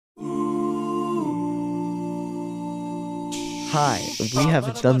Hi, we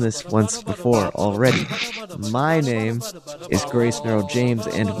have done this once before already. My name is Grace Neuro James,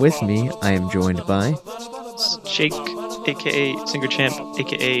 and with me, I am joined by Jake, aka Singer Champ,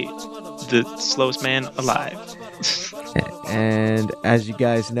 aka the slowest man alive. And as you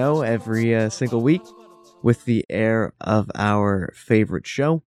guys know, every single week, with the air of our favorite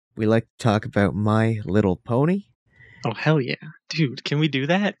show, we like to talk about My Little Pony, Oh hell yeah, dude! Can we do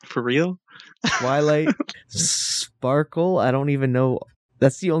that for real? Twilight, Sparkle. I don't even know.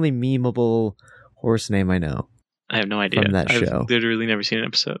 That's the only memeable horse name I know I have no idea. from that I've show. literally never seen an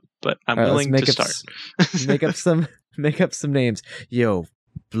episode, but I'm All right, let's willing make to up start. make up some names. Yo,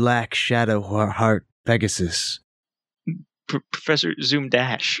 Black Shadow Heart Pegasus. Professor Zoom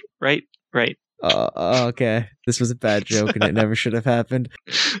Dash, right? Right. Okay. This was a bad joke and it never should have happened.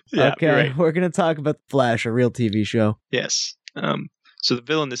 Yeah, Okay, you're right. we're gonna talk about The Flash, a real TV show. Yes. So the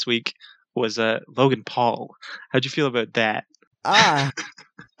villain this week was Logan Paul. How'd you feel about that? I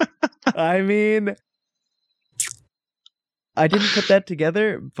mean, I didn't put that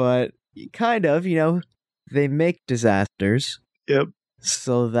together, but kind of, they make disasters. Yep.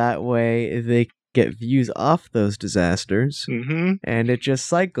 So that way they get views off those disasters, and it just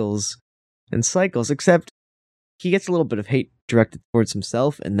cycles and cycles, except he gets a little bit of hate directed towards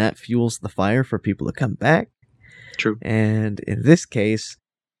himself, and that fuels the fire for people to come back. True. And in this case,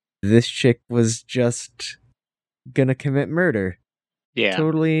 this chick was just gonna commit murder. Yeah.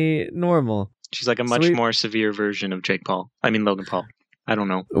 Totally normal. She's like a much more severe version of Logan Paul. I don't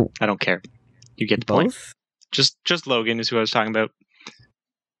know. Oh. I don't care. You get the Both? point. Just Logan is who I was talking about.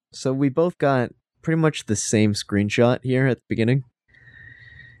 So we both got pretty much the same screenshot here at the beginning.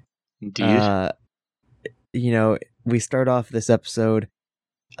 Indeed. We start off this episode,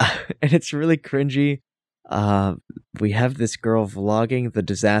 and it's really cringy. We have this girl vlogging the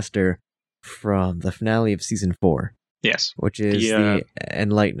disaster from the finale of season 4. Yes. Which is the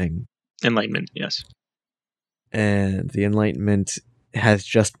Enlightening. Enlightenment, yes. And the Enlightenment has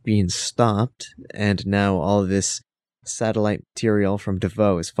just been stopped, and now all this satellite material from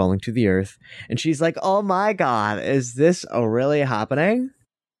DeVoe is falling to the Earth, and she's like, oh my god, is this really happening?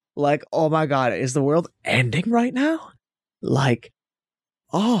 Like, oh my god, is the world ending right now? Like,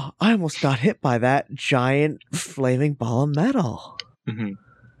 oh, I almost got hit by that giant flaming ball of metal. Mm-hmm.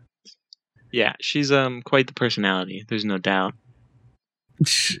 Yeah, she's quite the personality, there's no doubt.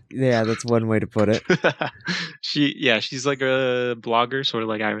 Yeah, that's one way to put it. She's like a blogger, sort of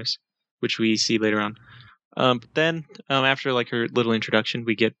like Iris, which we see later on. But then, after like her little introduction,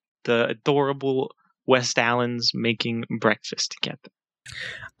 we get the adorable West Allens making breakfast together.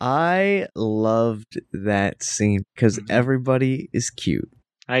 I loved that scene because everybody is cute.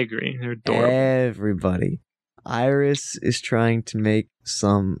 I agree. They're adorable. Everybody. Iris is trying to make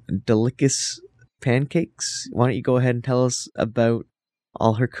some delicious pancakes. Why don't you go ahead and tell us about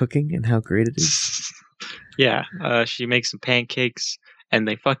all her cooking and how great it is? Yeah, she makes some pancakes and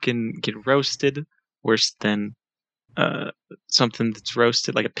they fucking get roasted worse than something that's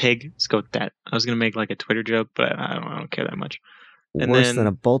roasted, like a pig. Let's go with that. I was gonna make like a Twitter joke, but I don't care that much. And worse than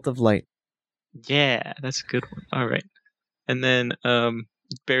a bolt of light. Yeah, that's a good one. All right. And then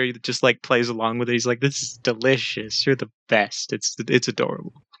Barry just like plays along with it. He's like, "This is delicious. You're the best. It's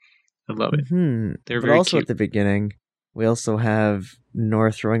adorable. I love it." They're but very also cute. At the beginning, we also have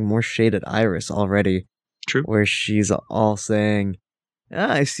Nora throwing more shade at Iris already. True. Where she's all saying,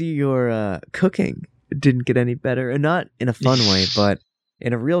 I see your cooking didn't get any better. And not in a fun way, but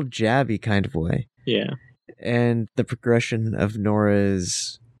in a real jabby kind of way. Yeah. And the progression of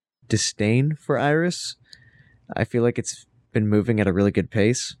Nora's disdain for Iris, I feel like it's been moving at a really good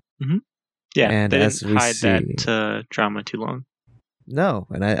pace. Mm-hmm. Yeah, and they didn't hide that drama too long. No,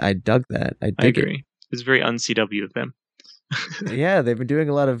 and I dug that. I agree. It. It's very un-CW of them. Yeah, they've been doing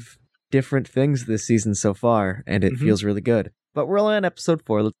a lot of different things this season so far, and it feels really good. But we're only on episode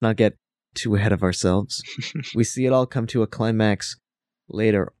 4. Let's not get too ahead of ourselves. We see it all come to a climax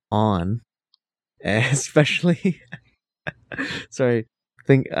later on, especially... Sorry,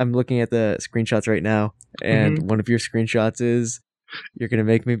 I'm looking at the screenshots right now, and one of your screenshots is, you're gonna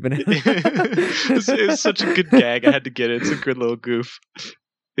make me banana. It was such a good gag. I had to get it. It's a good little goof.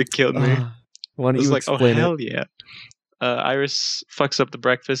 It killed me. Why don't you explain hell yeah. Iris fucks up the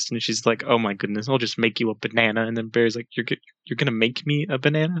breakfast, and she's like, "Oh my goodness, I'll just make you a banana." And then Barry's like, "You're gonna make me a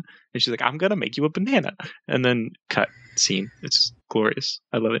banana?" And she's like, "I'm gonna make you a banana." And then cut scene. It's glorious.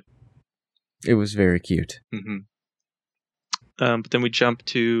 I love it. It was very cute. But then we jump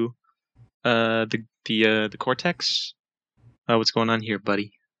to the cortex. What's going on here,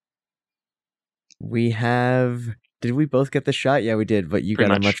 buddy? We have... Did we both get the shot? Yeah, we did, but you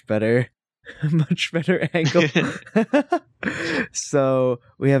got a much better Much better angle. So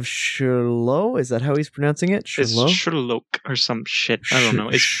we have Sherlock. Is that how he's pronouncing it? It's Sherlock? Sherlock or some shit. I don't know.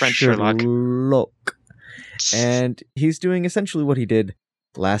 It's French Sherlock. Sherlock. And he's doing essentially what he did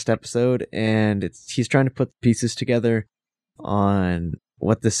last episode, and he's trying to put the pieces together on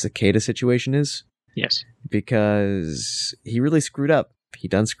what the cicada situation is. Yes. Because he really screwed up. He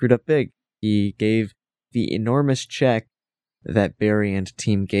done screwed up big. He gave the enormous check that Barry and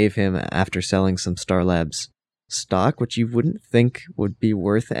team gave him after selling some Star Labs stock, which you wouldn't think would be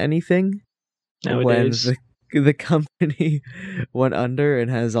worth anything Nowadays. when the company went under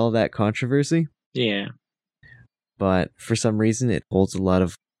and has all that controversy. Yeah. But for some reason, it holds a lot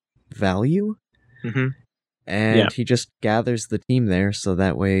of value. Mm-hmm. And he just gathers the team there so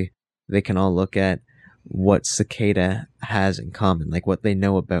that way they can all look at what Cicada has in common, like what they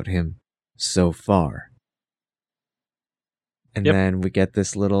know about him so far. And then we get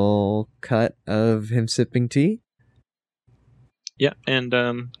this little cut of him sipping tea. Yeah, and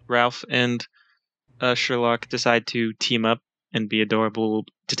Ralph and Sherlock decide to team up and be adorable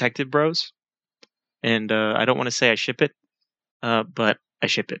detective bros. And I don't want to say I ship it, but I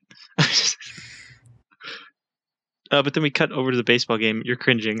ship it. But then we cut over to the baseball game. You're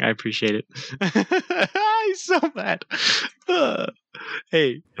cringing. I appreciate it. He's so mad.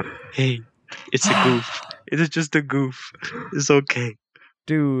 Hey, it's a goof. It is just a goof. It's okay.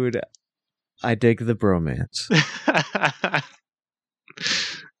 Dude, I dig the bromance.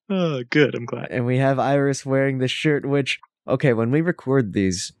 Oh, good. I'm glad. And we have Iris wearing the shirt, which, okay, when we record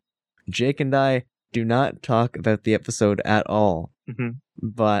these, Jake and I do not talk about the episode at all. Mm-hmm.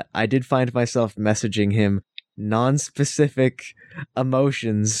 But I did find myself messaging him non-specific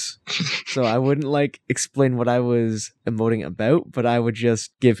emotions. So I wouldn't explain what I was emoting about, but I would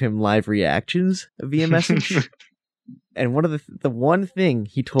just give him live reactions via message. And the one thing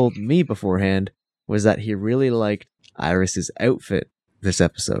he told me beforehand was that he really liked Iris's outfit this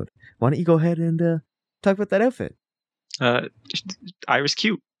episode. Why don't you go ahead and talk about that outfit? Iris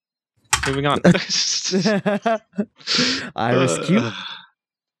cute. Moving on. Iris cute?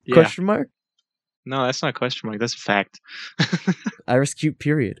 Yeah. Question mark? No, that's not a question mark. That's a fact. Iris cute,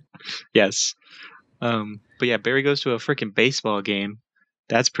 period. Yes. But yeah, Barry goes to a freaking baseball game.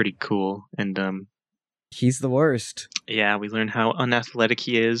 That's pretty cool. And he's the worst. Yeah, we learn how unathletic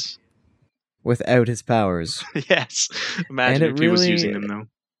he is. Without his powers. Yes. Imagine if he was using them, though.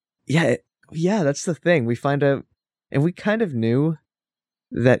 Yeah, that's the thing. We find out, and we kind of knew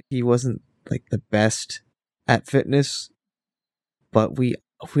that he wasn't the best at fitness, but we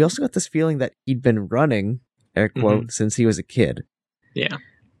also got this feeling that he'd been running, air quote, since he was a kid. Yeah.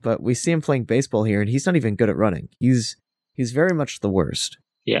 But we see him playing baseball here, and he's not even good at running. He's very much the worst.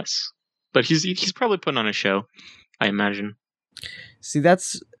 Yes. But he's probably putting on a show, I imagine. See,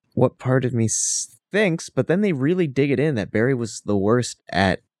 that's what part of me thinks, but then they really dig it in that Barry was the worst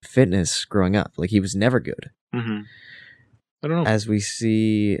at fitness growing up. He was never good. Mm-hmm. I don't know. As we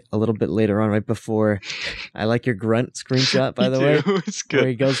see a little bit later on, right before, I like your grunt screenshot, by the way. It's good. Where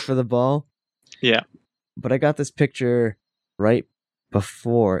he goes for the ball. Yeah. But I got this picture right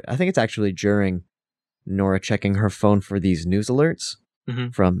before, I think it's actually during Nora checking her phone for these news alerts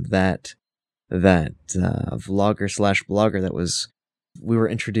from that vlogger/blogger that we were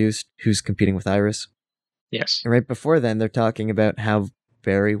introduced, who's competing with Iris. Yes. And right before then, they're talking about how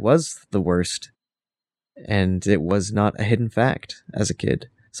Barry was the worst, and it was not a hidden fact as a kid.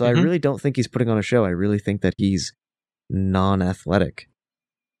 So I really don't think he's putting on a show. I really think that he's non-athletic.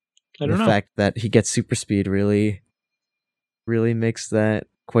 I don't know. The fact that he gets super speed really makes that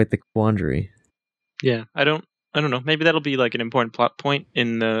quite the quandary. Yeah, I don't know. Maybe that'll be an important plot point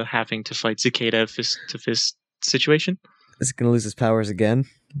in the having to fight Cicada fist to fist situation. Is he gonna lose his powers again?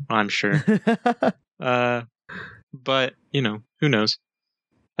 I'm sure. But who knows?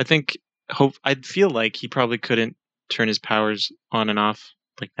 I'd feel like he probably couldn't turn his powers on and off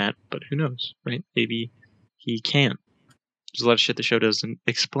like that, but who knows, right? Maybe he can. There's a lot of shit the show doesn't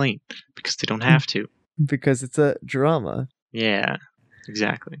explain because they don't have to. Because it's a drama. Yeah,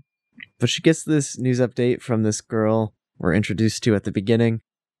 exactly. But she gets this news update from this girl we're introduced to at the beginning,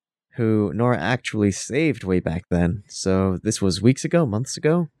 who Nora actually saved way back then. So this was weeks ago, months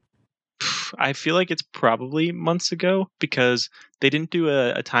ago? I feel like it's probably months ago because they didn't do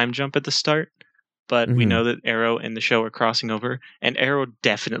a time jump at the start, but we know that Arrow and the show are crossing over, and Arrow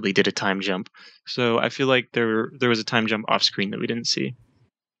definitely did a time jump. So I feel like there was a time jump off screen that we didn't see.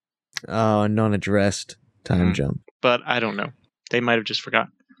 Oh, a non-addressed time jump. But I don't know. They might have just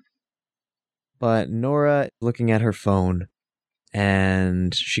forgotten. But Nora looking at her phone,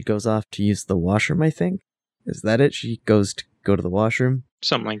 and she goes off to use the washroom, I think. Is that it? She goes to go to the washroom,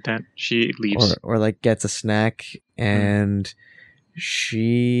 something like that. She leaves. or like gets a snack, and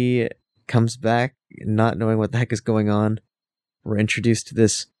she comes back not knowing what the heck is going on. We're introduced to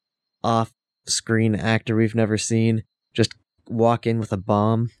this off-screen actor we've never seen just walk in with a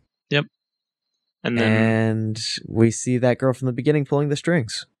bomb. Yep. And then and we see that girl from the beginning pulling the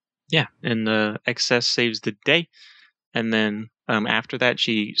strings. Yeah, and the excess saves the day. And then after that,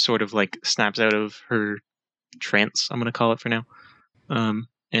 she sort of like snaps out of her trance, I'm going to call it for now.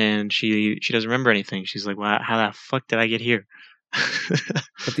 And she doesn't remember anything. She's like, wow, how the fuck did I get here?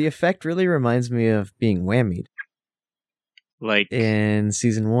 But the effect really reminds me of being whammied. Like in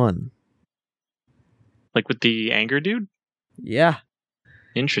season 1. Like with the anger dude? Yeah.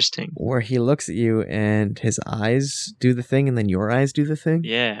 Interesting. Where he looks at you and his eyes do the thing and then your eyes do the thing.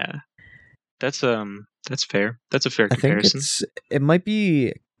 Yeah. That's fair. That's a fair comparison. I think it might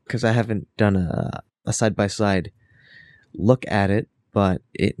be because I haven't done a side-by-side look at it, but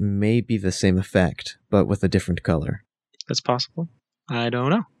it may be the same effect, but with a different color. That's possible. I don't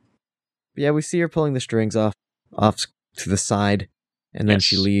know. Yeah, we see her pulling the strings off to the side, and then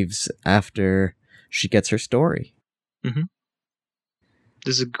she leaves after she gets her story. Mm-hmm.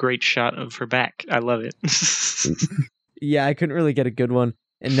 This is a great shot of her back. I love it. Yeah, I couldn't really get a good one.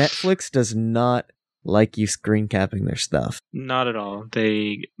 And Netflix does not like you screen capping their stuff. Not at all.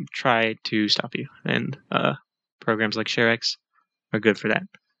 They try to stop you, and programs like ShareX are good for that.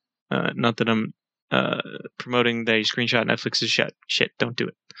 Not that I'm promoting the screenshot Netflix's shit. Don't do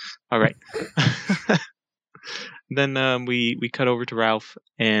it. All right. Then we cut over to Ralph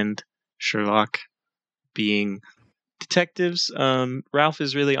and Sherlock being detectives. Ralph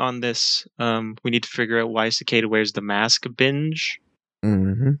is really on this. We need to figure out why Cicada wears the mask binge.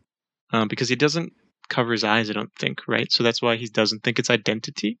 Mm-hmm. Because he doesn't cover his eyes, I don't think, right? So that's why he doesn't think it's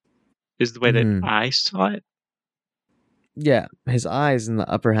identity, is the way that I saw it. Yeah, his eyes and the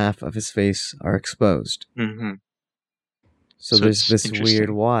upper half of his face are exposed. Mm-hmm. So there's this weird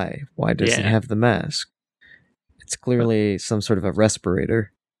why. Why does he have the mask? It's clearly some sort of a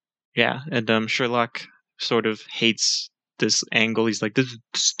respirator. Yeah, and Sherlock sort of hates this angle. He's like, this is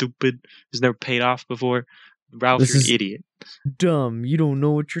stupid. It's never paid off before. Ralph, you're an idiot. Dumb. You don't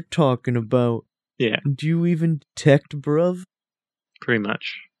know what you're talking about. Yeah. Do you even detect, bruv? Pretty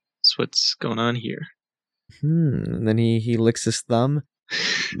much. That's what's going on here. And then he licks his thumb,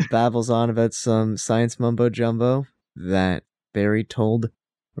 babbles on about some science mumbo-jumbo that Barry told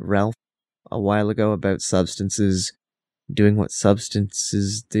Ralph a while ago about substances doing what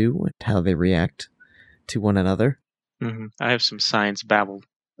substances do and how they react to one another. Mm-hmm. I have some science babble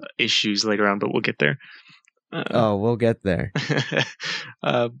issues later on, but we'll get there. We'll get there.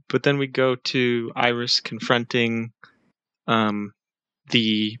 But then we go to Iris confronting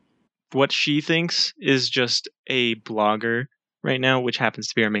what she thinks is just a blogger right now, which happens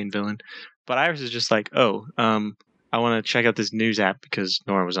to be our main villain. But Iris is just like, I want to check out this news app because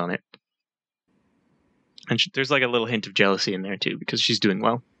Nora was on it. And there's like a little hint of jealousy in there too, because she's doing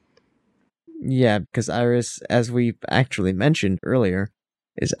well. Yeah, because Iris, as we actually mentioned earlier,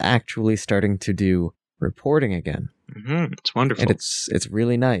 is actually starting to do reporting again. Mm-hmm. It's wonderful. And it's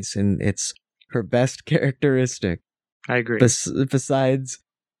really nice, and it's her best characteristic. I agree. Besides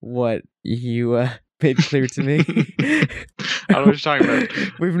what you made clear to me. I don't know what you're talking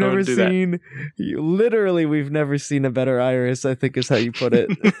about. We've never seen... We've never seen a better Iris, I think is how you put it.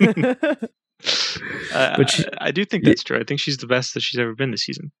 But I do think that's true. I think she's the best that she's ever been this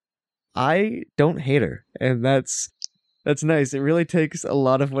season. I don't hate her, and that's nice. It really takes a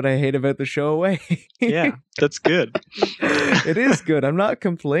lot of what I hate about the show away. Yeah, that's good. It is good. I'm not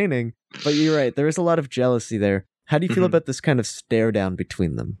complaining, but you're right. There is a lot of jealousy there. How do you feel about this kind of stare down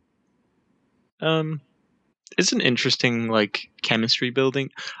between them? It's an interesting like chemistry building.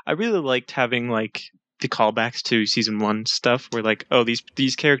 I really liked having like the callbacks to season 1 stuff where like, oh,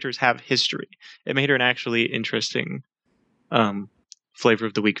 these characters have history. It made her an actually interesting flavor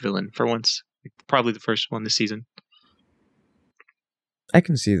of the week villain for once. Probably the first one this season. I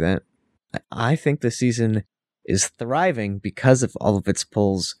can see that. I think the season is thriving because of all of its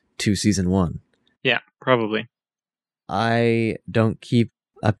pulls to season 1. Yeah, probably. I don't keep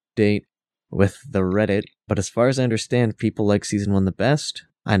update with the Reddit, but as far as I understand, people like season 1 the best.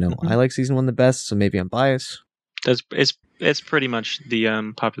 I know I like season 1 the best, so maybe I'm biased. It's pretty much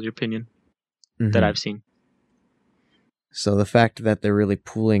the popular opinion that I've seen. So the fact that they're really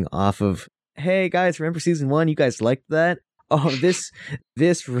pulling off of, hey guys, remember season 1? You guys liked that? Oh, this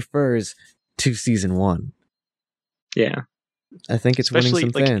refers to season 1. Yeah, I think it's winning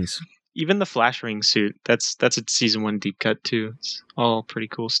some fans. Even the flash ring suit, that's a season 1 deep cut too. It's all pretty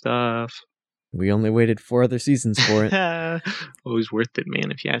cool stuff. We only waited 4 other seasons for it. Always worth it,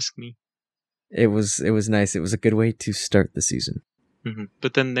 man, if you ask me. It was nice. It was a good way to start the season. Mm-hmm.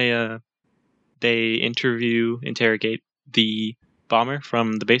 But then they interrogate the bomber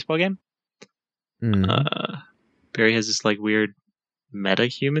from the baseball game. Mm. Barry has this like weird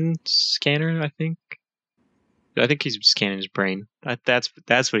meta-human scanner, I think. I think he's scanning his brain. That's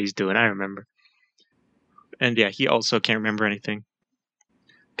what he's doing, I remember. And yeah, he also can't remember anything.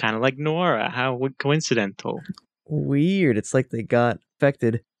 Kind of like Nora. How coincidental. Weird. It's like they got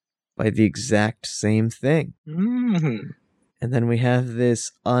affected by the exact same thing. Mm-hmm. And then we have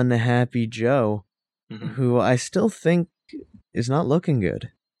this unhappy Joe, who I still think is not looking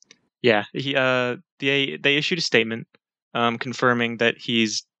good. Yeah, they issued a statement confirming that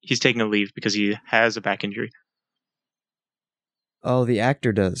he's taking a leave because he has a back injury. Oh, the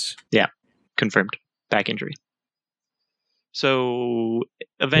actor does. Yeah, confirmed back injury. So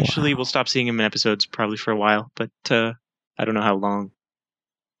eventually we'll stop seeing him in episodes, probably for a while, but I don't know how long.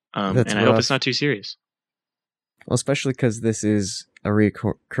 That's and rough. I hope it's not too serious. Well, especially because this is a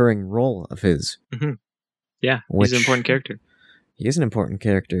recurring role of his. Mm-hmm. Yeah, he's an important character. He is an important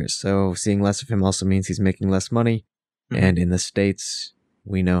character, so seeing less of him also means he's making less money. Mm-hmm. And in the States,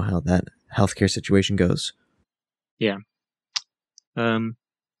 we know how that healthcare situation goes. Yeah.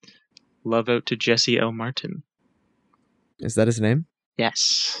 Love out to Jesse L. Martin. Is that his name?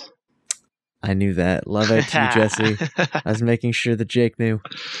 Yes. I knew that. Love out to you, Jesse. I was making sure that Jake knew.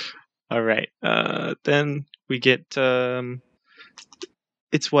 All right. Then we get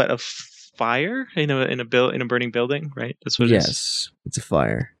it's what, a fire in a burning building, right? That's what it is. Yes, it's a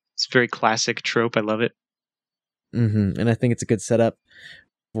fire. It's a very classic trope. I love it. Mm-hmm. And I think it's a good setup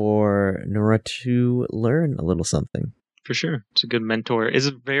for Nora to learn a little something. For sure. It's a good mentor. It's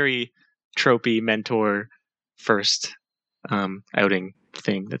a very tropey mentor first outing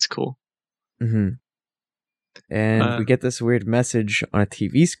thing. That's cool. Mm-hmm. And we get this weird message on a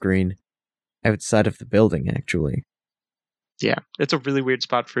TV screen outside of the building, actually. Yeah, it's a really weird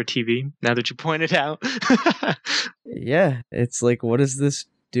spot for a TV, now that you point it out. Yeah, it's like, what is this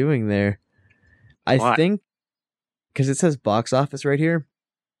doing there? I think, because it says box office right here,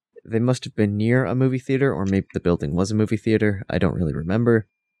 they must have been near a movie theater, or maybe the building was a movie theater. I don't really remember.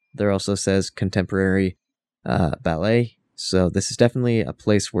 There also says contemporary ballet, so this is definitely a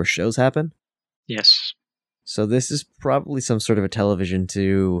place where shows happen. Yes. So this is probably some sort of a television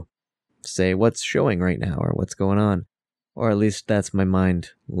to say what's showing right now, or what's going on. Or at least that's my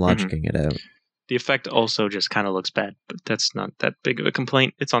mind logicking it out. The effect also just kind of looks bad, but that's not that big of a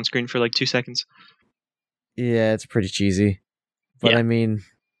complaint. It's on screen for like 2 seconds. Yeah, it's pretty cheesy. But yeah. I mean,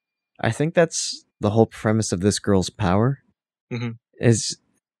 I think that's the whole premise of this girl's power. Mm-hmm. Is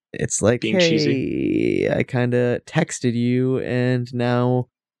it's like, being hey, cheesy. I kind of texted you and now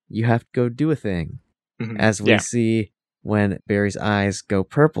you have to go do a thing. Mm-hmm. As we see when Barry's eyes go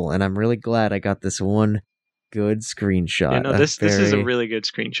purple. And I'm really glad I got this one good screenshot. Yeah, no, this is a really good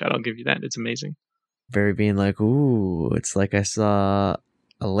screenshot. I'll give you that. It's amazing. Barry being like, ooh, it's like I saw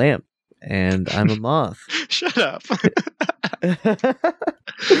a lamp and I'm a moth. Shut up.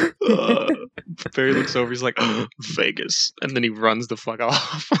 Barry looks over, he's like, oh, Vegas. And then he runs the fuck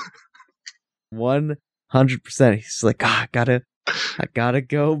off. 100%. He's like, I gotta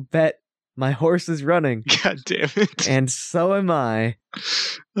go bet my horse is running. God damn it. And so am I.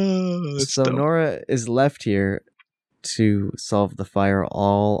 So dumb. Nora is left here to solve the fire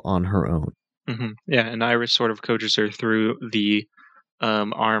all on her own. Mm-hmm. Yeah, and Iris sort of coaches her through the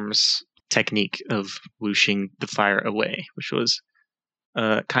arms technique of whooshing the fire away, which was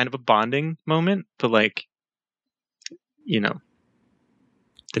kind of a bonding moment, but like, that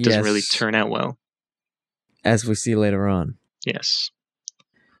doesn't really turn out well. As we see later on. Yes.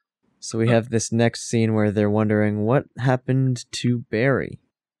 So we have this next scene where they're wondering what happened to Barry.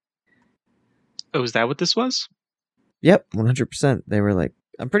 Oh, is that what this was? Yep, 100%. They were like,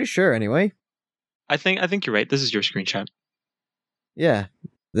 I'm pretty sure anyway. I think you're right. This is your screenshot. Yeah.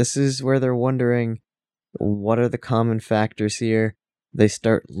 This is where they're wondering what are the common factors here. They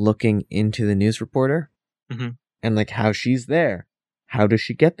start looking into the news reporter and like how she's there. How does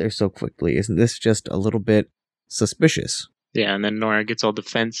she get there so quickly? Isn't this just a little bit suspicious? Yeah, and then Nora gets all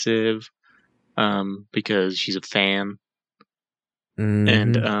defensive because she's a fan. Mm-hmm.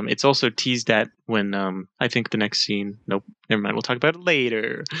 And it's also teased at when I think the next scene. Nope, never mind. We'll talk about it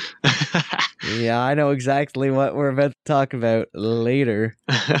later. Yeah, I know exactly what we're about to talk about later.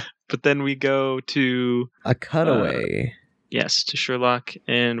 But then we go to a cutaway. Yes, to Sherlock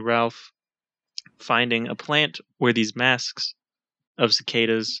and Ralph finding a plant where these masks of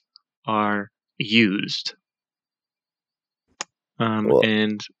cicadas are used.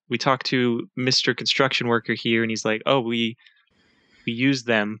 And we talk to Mr. Construction Worker here, and he's like, oh, we use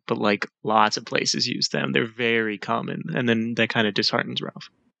them, but like lots of places use them. They're very common. And then that kind of disheartens Ralph.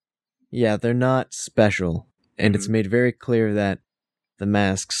 Yeah, they're not special. And it's made very clear that the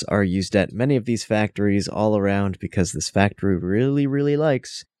masks are used at many of these factories all around because this factory really, really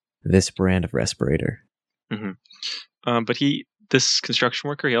likes this brand of respirator. But this construction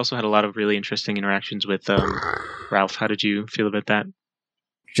worker, he also had a lot of really interesting interactions with Ralph. How did you feel about that?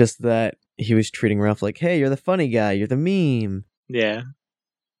 Just that he was treating Ralph like, hey, you're the funny guy, you're the meme. Yeah.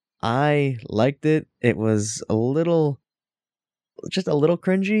 I liked it. It was just a little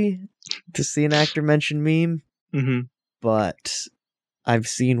cringy to see an actor mention meme, but I've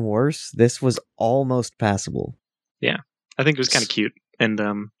seen worse. This was almost passable. Yeah, I think it was kind of cute, and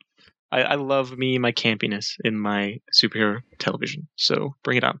I love my campiness in my superhero television. So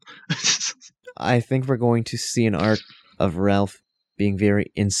bring it on. I think we're going to see an arc of Ralph being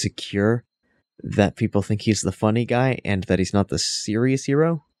very insecure, that people think he's the funny guy and that he's not the serious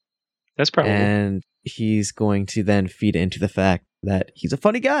hero. That's probably. And he's going to then feed into the fact that he's a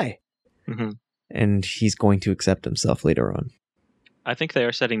funny guy. And he's going to accept himself later on. I think they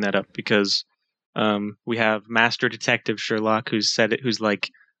are setting that up because we have Master Detective Sherlock who's like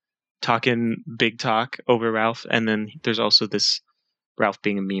talking big talk over Ralph, and then there's also this Ralph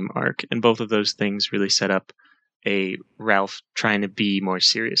being a meme arc, and both of those things really set up a Ralph trying to be more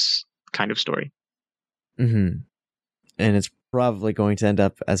serious kind of story. And it's probably going to end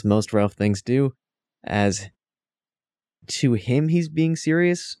up, as most Ralph things do, as to him he's being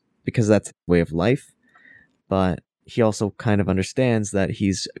serious because that's his way of life, but he also kind of understands that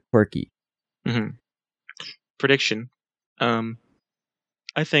he's quirky. Prediction.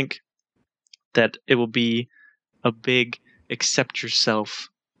 I think that it will be a big accept yourself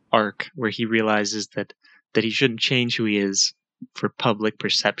arc where he realizes that he shouldn't change who he is for public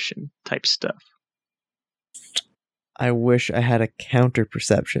perception type stuff. I wish I had a counter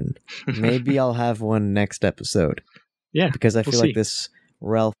perception. Maybe I'll have one next episode. Yeah, because I feel like this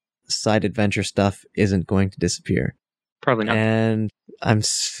Ralph side adventure stuff isn't going to disappear. Probably not. And I'm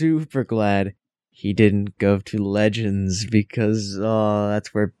super glad he didn't go to Legends because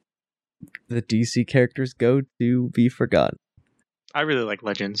that's where the DC characters go to be forgotten. I really like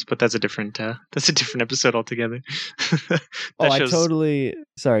Legends, but that's a different episode altogether.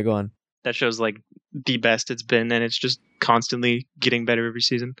 Sorry, go on. That show's like the best it's been, and it's just constantly getting better every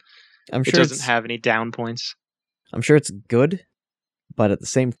season. I'm sure it doesn't have any down points. I'm sure it's good, but at the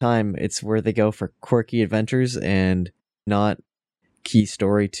same time, it's where they go for quirky adventures and not key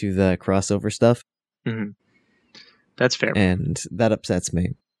story to the crossover stuff. That's fair. And that upsets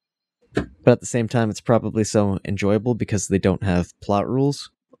me. But at the same time, it's probably so enjoyable because they don't have plot rules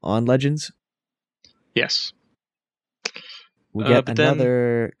on Legends. Yes. We get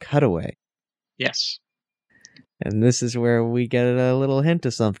another cutaway. Yes. And this is where we get a little hint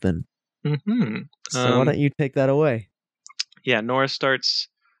of something. So why don't you take that away? Yeah, Nora starts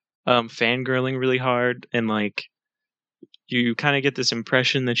fangirling really hard, and like you kind of get this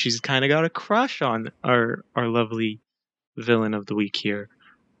impression that she's kind of got a crush on our lovely villain of the week here.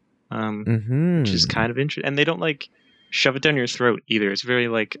 Which is kind of interesting. And they don't like shove it down your throat either. It's very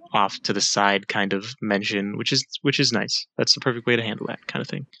like off to the side kind of mention, which is nice. That's the perfect way to handle that kind of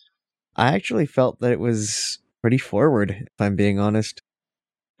thing. I actually felt that it was pretty forward, if I'm being honest.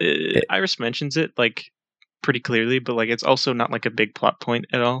 Iris mentions it like pretty clearly, but like it's also not like a big plot point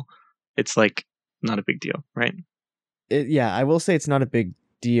at all. It's like not a big deal, right? Yeah, I will say it's not a big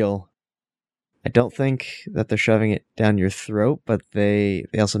deal. I don't think that they're shoving it down your throat, but they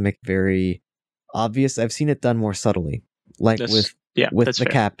also make it very obvious. I've seen it done more subtly, like with the fair.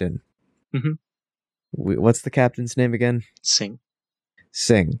 Captain. What's the captain's name again? Singh.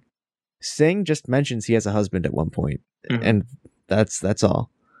 Singh just mentions he has a husband at one point, and that's all.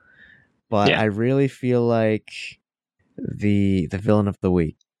 But I really feel like the villain of the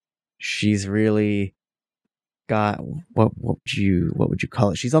week, she's really got what would you call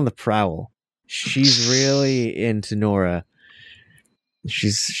it? She's on the prowl. She's really into Nora.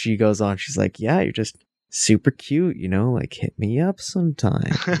 She goes on. She's like, yeah, you're just super cute, like hit me up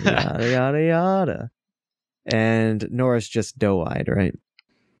sometime, yada yada yada. And Nora's just doe-eyed, right?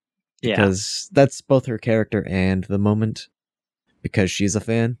 Yeah, because that's both her character and the moment. Because she's a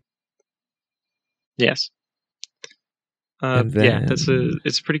fan. Yes.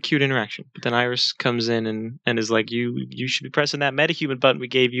 It's a pretty cute interaction. But then Iris comes in and is like, you should be pressing that metahuman button we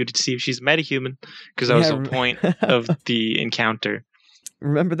gave you to see if she's metahuman, because that was the point of the encounter.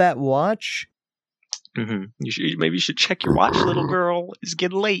 Remember that watch? You should check your watch, little girl. It's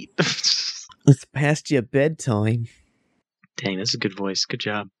getting late. It's past your bedtime. Dang, that's a good voice. Good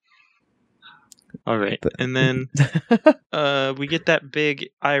job. All right. But- And then we get that big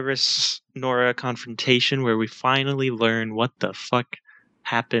Iris Nora confrontation where we finally learn what the fuck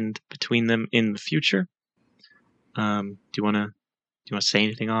happened between them in the future. Do you want to say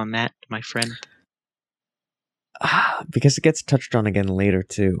anything on that, my friend? Because it gets touched on again later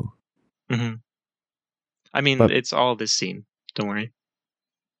too. Mm-hmm. I mean, But- it's all this scene. Don't worry.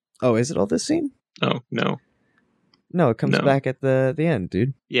 Oh, is it all this scene? Oh, no. No, it comes No. back at the end,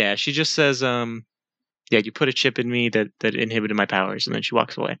 dude. Yeah, she just says, yeah, you put a chip in me that inhibited my powers, and then she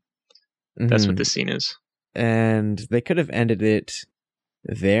walks away. That's what Mhm. this scene is. And they could have ended it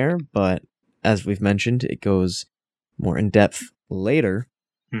there, but as we've mentioned, it goes more in depth later.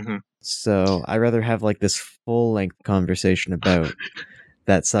 Mm-hmm. So I rather have like this full length conversation about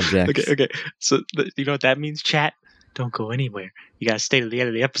that subject. Okay. So you know what that means, chat? Don't go anywhere. You gotta stay to the end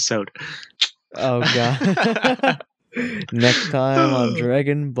of the episode. Oh god. Next time on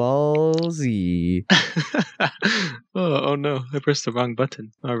Dragon Ball Z. oh no, I pressed the wrong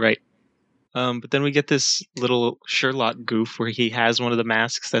button. All right. But then we get this little Sherlock goof where he has one of the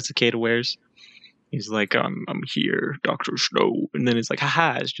masks that Cicada wears. He's like, I'm here, Dr. Snow. And then it's like,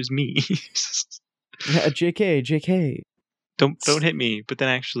 haha, it's just me. JK. Don't hit me. But then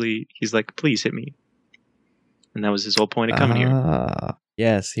actually he's like, please hit me. And that was his whole point of coming here.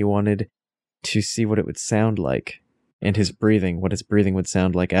 Yes, he wanted to see what it would sound like. And his breathing, what his breathing would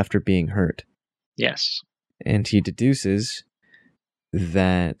sound like after being hurt. Yes. And he deduces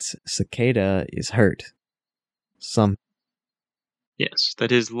that Cicada is hurt. Yes, that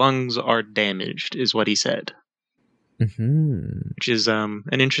his lungs are damaged, is what he said. Mm-hmm. Which is an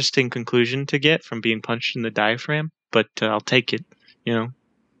interesting conclusion to get from being punched in the diaphragm, but I'll take it, you know.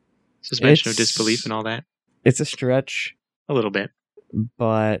 Suspension of disbelief and all that. It's a stretch. A little bit.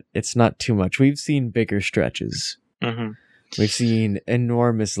 But it's not too much. We've seen bigger stretches. Mm-hmm. We've seen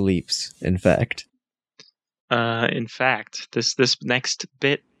enormous leaps, in fact. In fact, this next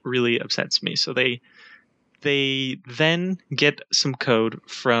bit really upsets me. So they then get some code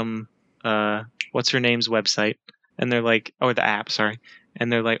from what's her name's website, and they're like, or the app, sorry,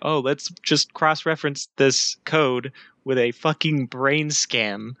 and they're like, oh, let's just cross-reference this code with a fucking brain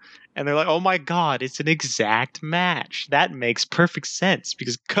scan. And they're like, oh my god, it's an exact match. That makes perfect sense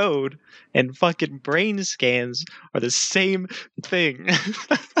because code and fucking brain scans are the same thing.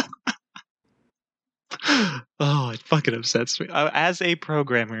 Oh, it fucking upsets me. As a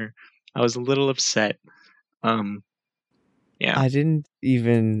programmer, I was a little upset. Yeah. I didn't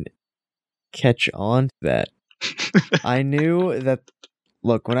even catch on to that. I knew that.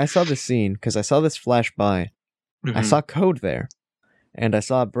 Look, when I saw the scene, because I saw this flash by, I saw code there, and I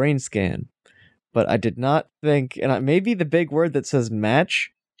saw a brain scan, but I did not think, and maybe the big word that says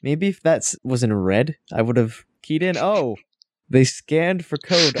match, maybe if that was in red, I would have keyed in, oh, they scanned for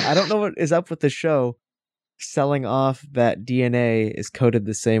code. I don't know what is up with the show selling off that DNA is coded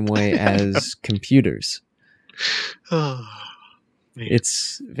the same way as computers. Oh,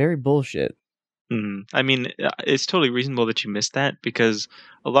 it's very bullshit. I mean, it's totally reasonable that you missed that because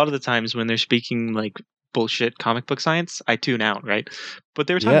a lot of the times when they're speaking like bullshit comic book science, I tune out, right? But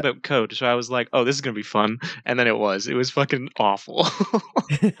they were talking about code, so I was like, oh, this is going to be fun. And then it was fucking awful.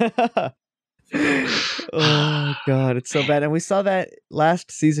 Oh, God, it's so bad. And we saw that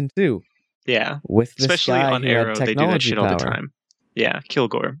last season too. Yeah. With this especially guy on who Arrow, had they do that shit power all the time. Yeah,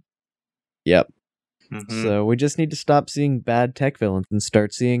 Kilgore. Yep. Mm-hmm. So we just need to stop seeing bad tech villains and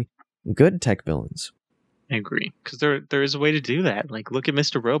start seeing good tech villains. I agree. Because there is a way to do that. Like, look at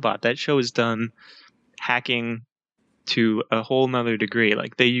Mr. Robot. That show is done hacking to a whole nother degree.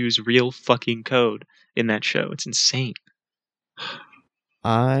 Like, they use real fucking code in that show. It's insane.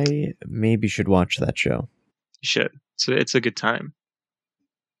 I maybe should watch that show. You should. It's a good time.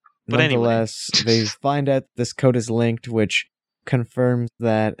 But nonetheless, anyway. They find out this code is linked, which confirms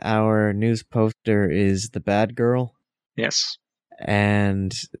that our news poster is the bad girl. Yes.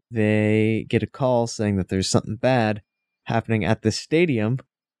 And they get a call saying that there's something bad happening at the stadium,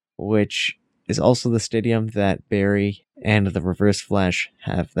 which is also the stadium that Barry and the Reverse Flash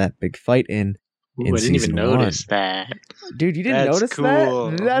have that big fight in. Ooh, I didn't even notice that. Dude, you didn't notice cool.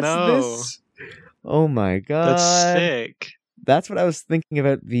 that? That's this. Oh my god. That's sick. That's what I was thinking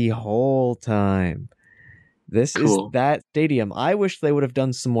about the whole time. This is that stadium. I wish they would have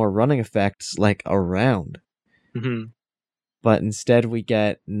done some more running effects, like, around. Mm-hmm. But instead we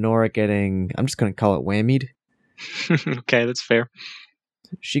get Nora getting, I'm just going to call it whammied. Okay, that's fair.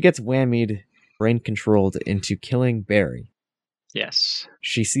 She gets whammied, brain controlled into killing Barry. Yes.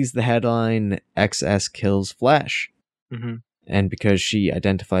 She sees the headline, XS kills Flash. Mm-hmm. And because she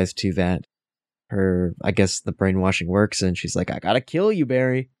identifies to that, I guess the brainwashing works, and she's like, I gotta kill you,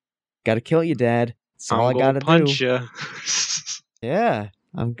 Barry. gotta kill you, Dad. That's all I'm I gonna gotta do. punch you. Yeah,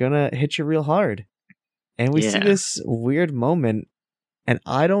 I'm gonna hit you real hard. And we see Yeah. this weird moment, and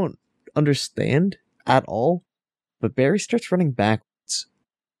I don't understand at all, but Barry starts running backwards.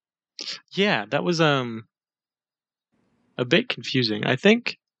 Yeah, that was a bit confusing. I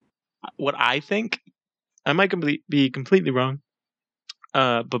think what I think I might be completely wrong.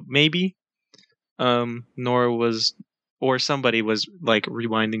 But maybe Nora was or somebody was like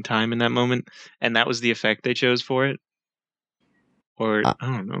rewinding time in that moment, and that was the effect they chose for it. Or I I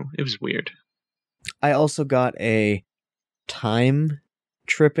don't know. It was weird. I also got a time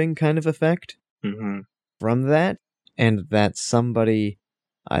tripping kind of effect Hmm. from that, and that somebody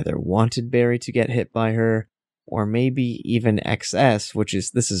either wanted Barry to get hit by her, or maybe even XS, which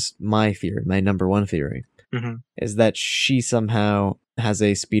is this is my theory, my number one theory, Hmm. is that she somehow has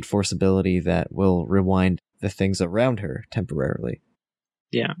a Speed Force ability that will rewind the things around her temporarily.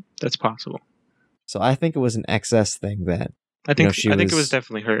 Yeah, that's possible. So I think it was an XS thing that, I you know, think she I think it was was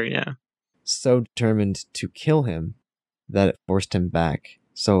definitely her. Yeah. so determined to kill him that it forced him back.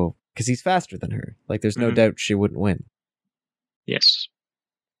 So, because he's faster than her. Like, there's no Hmm. doubt she wouldn't win. Yes.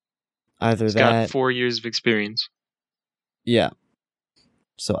 Either He's got that, 4 years of experience. yeah.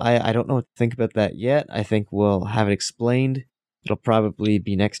 So I don't know what to think about that yet. I think we'll have it explained. It'll probably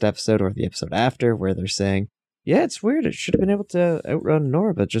be next episode or the episode after where they're saying, yeah, it's weird. It should have been able to outrun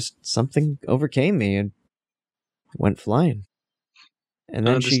Nora, but just something overcame me and went flying. And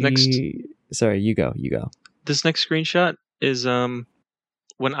then This next she. Sorry, you go. You go. this next screenshot is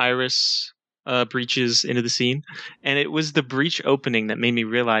when Iris breaches into the scene, and it was the breach opening that made me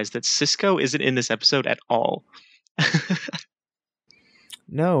realize that Cisco isn't in this episode at all.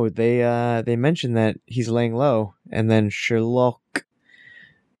 No, they mention that he's laying low, and then Sherlock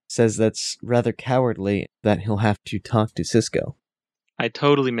says that's rather cowardly that he'll have to talk to Cisco. I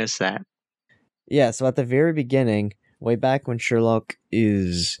totally missed that. Yeah, so at the very beginning, way back when Sherlock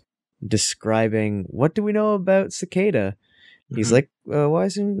is describing what do we know about Cicada, he's Mhm. like, why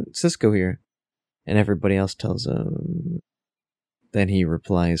isn't Cisco here? And everybody else tells him. Then he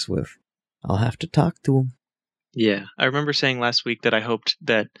replies with, I'll have to talk to him. Yeah, I remember saying last week that I hoped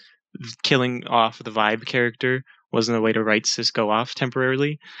that killing off the Vibe character wasn't a way to write Cisco off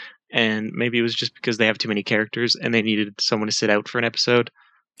temporarily, and maybe it was just because they have too many characters and they needed someone to sit out for an episode.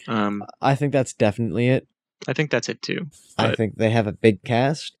 I think that's definitely it. I think that's it too. I But think they have a big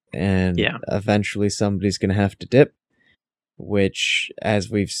cast, and yeah, eventually somebody's going to have to dip, which, as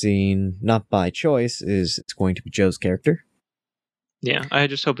we've seen, not by choice, is it's going to be Joe's character. yeah, I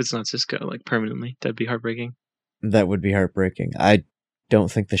just hope it's not Cisco like permanently. That'd be heartbreaking. That would be heartbreaking. I don't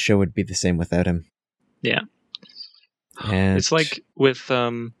think the show would be the same without him. Yeah, And it's like with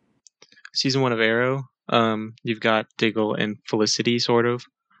season 1 of Arrow. You've got Diggle and Felicity, sort of,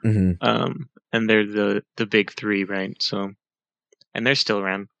 mhm, and they're the big three, right? So, and they're still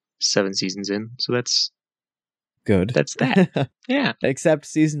around 7 seasons in, so good. that's that. Yeah, Except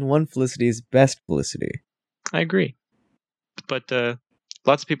season one Felicity is best Felicity. I agree. But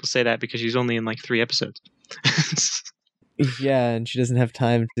lots of people say that because she's only in like 3 episodes. Yeah, and she doesn't have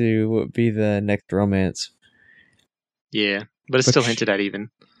time to be the next romance. Yeah, but it's But still hinted at even.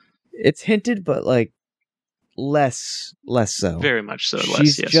 it's hinted, but like less so. Very much so.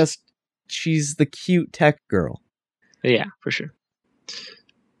 Less, yes. She's the cute tech girl. Yeah, for sure.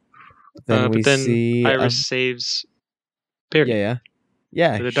 Then we But then see Iris saves yeah, Barry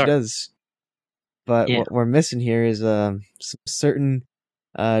yeah, with a she dart. does. But Yeah. what we're missing here is some certain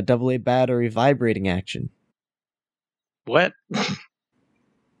AA battery vibrating action. What?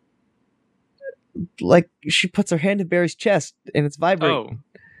 Like she puts her hand in Barry's chest and it's vibrating.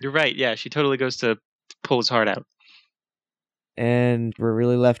 Oh, you're right. Yeah, she totally goes to pull his heart out. And we're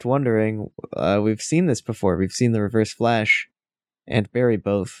really left wondering. We've seen this before. We've seen the Reverse Flash and Barry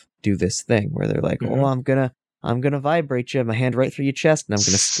both do this thing where they're like, "Oh, I'm gonna vibrate you, my hand right through your chest, and I'm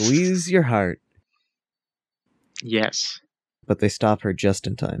gonna squeeze your heart." Yes. But they stop her just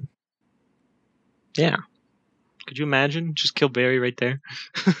in time. Yeah. Could you imagine? Just kill Barry right there.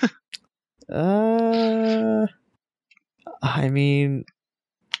 I mean,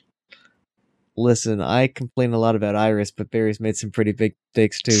 listen, I complain a lot about Iris, but Barry's made some pretty big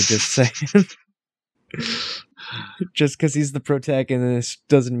mistakes too. Just saying. Just because he's the protagonist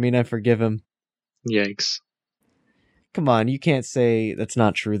doesn't mean I forgive him. Yikes. Come on, you can't say that's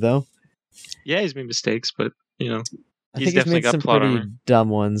not true, though. Yeah, he's made mistakes, but you know, I he's think he's definitely made got some plot pretty armor. dumb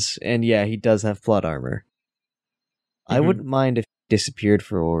ones, and yeah, he does have plot armor. I wouldn't mind if he disappeared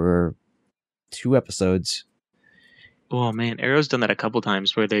for 2 episodes. Oh man, Arrow's done that a couple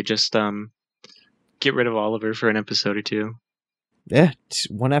times where they just get rid of Oliver for an episode or two. Yeah,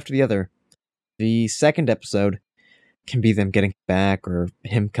 one after the other. The second episode can be them getting back or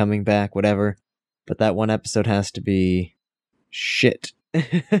him coming back, whatever. But that one episode has to be shit.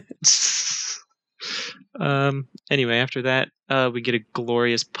 Anyway, after that, we get a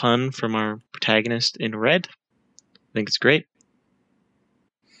glorious pun from our protagonist in red. I think it's great.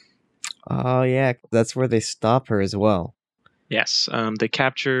 Oh yeah, that's where they stop her as well. Yes, they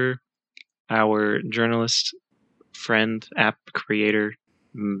capture our journalist friend, app creator,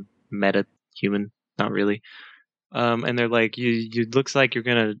 meta human, not really. And they're like, you looks like you're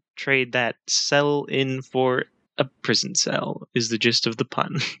gonna trade that cell in for a prison cell. Is the gist of the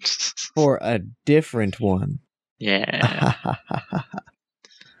pun? For a different one. Yeah,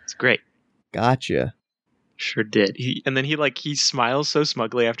 it's great. Gotcha. Sure did. And then he smiles so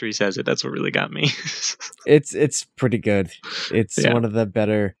smugly after he says it. That's what really got me. It's pretty good. It's Yeah. one of the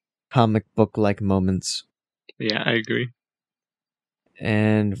better comic book like moments. Yeah, I agree.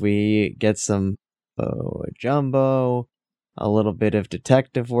 And we get some jumbo, a little bit of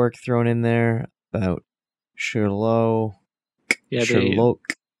detective work thrown in there about Sherlock. Yeah, Sherlock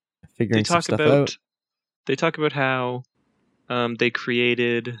they figuring some talk stuff out. about how they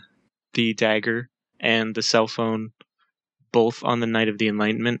created the dagger and the cell phone both on the night of the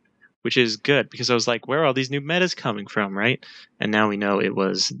Enlightenment, which is good because I was like, where are all these new metas coming from, right? And now we know it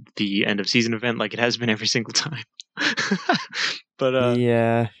was the end of season event, like it has been every single time. But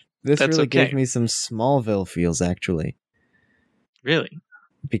Yeah, this that's really gave okay. me some Smallville feels, actually. Really?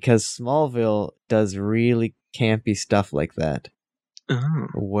 Because Smallville does really campy stuff like that. Oh.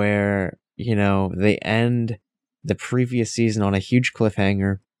 Where, they end the previous season on a huge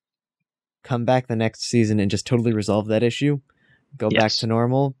cliffhanger, come back the next season and just totally resolve that issue, go back to Yes.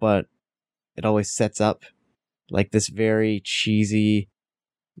 normal, but it always sets up like this very cheesy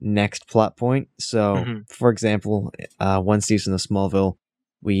next plot point. So, Hmm. for example, one season of Smallville,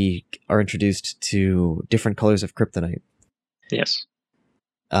 we are introduced to different colors of kryptonite. Yes.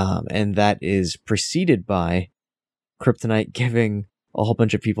 And that is preceded by kryptonite giving a whole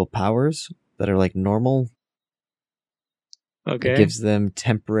bunch of people powers that are like normal. It Okay. gives them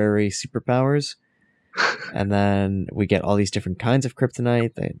temporary superpowers. And then we get all these different kinds of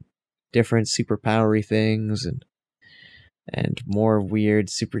kryptonite, different superpowery things, and more weird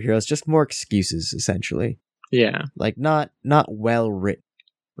superheroes, just more excuses, essentially. Yeah. Like not well written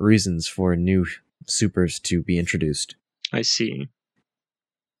reasons for new supers to be introduced. I see.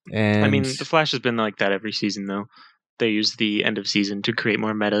 I And mean, The Flash has been like that every season, though. They use the end of season to create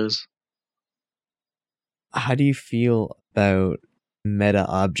more metas. how do you feel about meta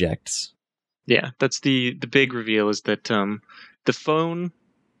objects? Yeah, that's the big reveal is that the phone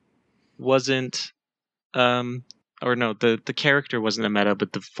wasn't or no, the character wasn't a meta,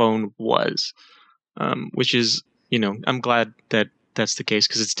 but the phone was. Which is, I'm glad that that's the case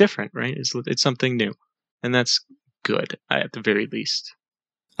because it's different, right? It's something new, and that's good at the very least.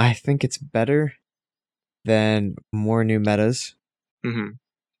 I think it's better than more new metas, Hmm.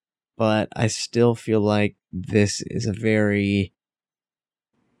 but I still feel like this is a very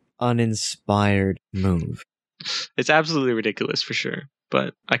uninspired move. It's absolutely ridiculous for sure,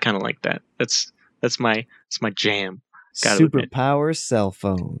 but I kind of like that. That's my jam. Gotta admit. Superpower cell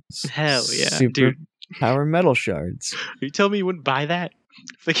phones. Hell yeah, Super dude. power metal shards. Are you telling me you wouldn't buy that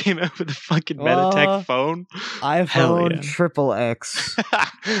if they came out with a fucking Metatech Uh, phone? Hell iPhone yeah. triple X.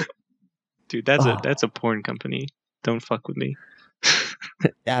 Dude, that's a Oh, that's a porn company. Don't fuck with me.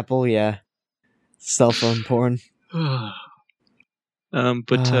 Apple, yeah. Cell phone porn.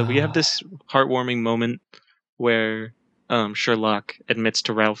 But we have this heartwarming moment where Sherlock admits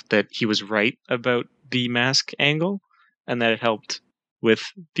to Ralph that he was right about the mask angle and that it helped with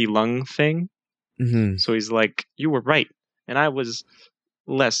the lung thing. Mhm. So he's like, "You were right, and I was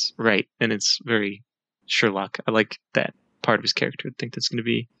less right," and it's very Sherlock. I like that part of his character. I think that's going to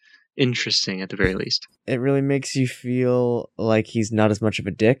be interesting at the very least. It really makes you feel like he's not as much of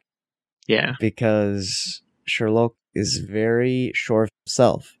a dick Yeah. because Sherlock is very sure of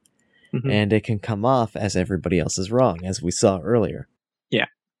himself, Hmm. and it can come off as everybody else is wrong, as we saw earlier. Yeah.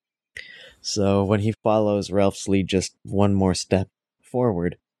 So when he follows Ralph's lead just one more step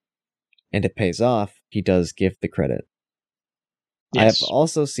forward, and it pays off, he does give the credit. I have Yes.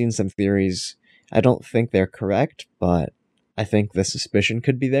 also seen some theories. I don't think they're correct, but I think the suspicion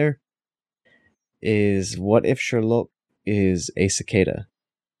could be there. Is what if Sherlock is a cicada?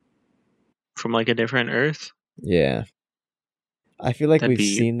 From like a different Earth. Yeah. I feel like That'd we've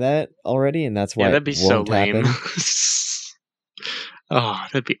be seen that already, and that's yeah. why it That'd be so won't lame. happen. Oh,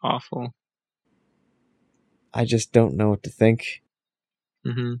 that'd be awful. I just don't know what to think.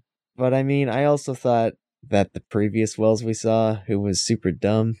 Hmm. But I mean, I also thought that the previous Wells we saw, who was super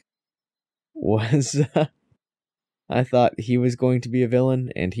dumb, was. I thought he was going to be a villain,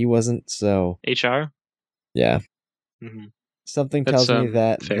 and he wasn't. So HR. yeah, Hmm. something That's tells me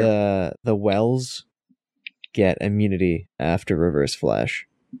that fair. the Wells get immunity after Reverse Flash.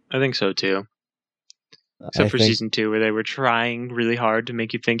 I think so too. I Except for think, season 2, where they were trying really hard to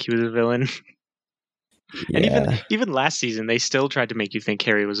make you think he was a villain. And yeah. even last season, they still tried to make you think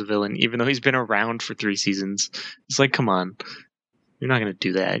Harry was a villain, even though he's been around for 3 seasons. It's like, come on, you're not gonna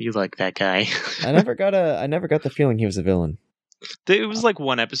do that. You like that guy. I never got the feeling he was a villain. It was like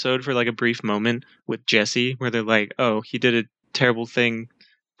one episode for like a brief moment with Jesse, where they're like, "Oh, he did a terrible thing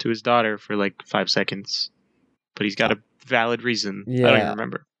to his daughter for like 5 seconds, but he's got a valid reason." I don't even Yeah,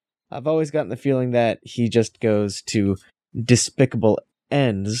 remember. I've always gotten the feeling that he just goes to despicable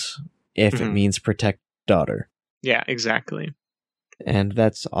ends if it Hmm. means protect daughter. Yeah, exactly. And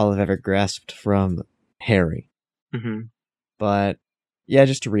that's all I've ever grasped from Harry. Hmm. But yeah,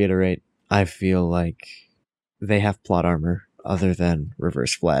 just to reiterate, I feel like they have plot armor other than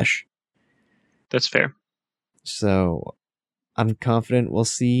Reverse Flash. That's fair. So I'm confident we'll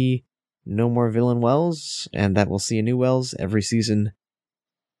see no more villain Wells, and that we'll see a new Wells every season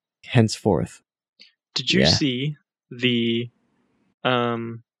henceforth. Did you Yeah. see the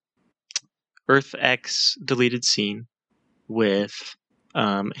um, Earth X deleted scene with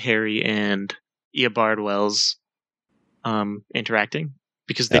Harry and Eobard Wells interacting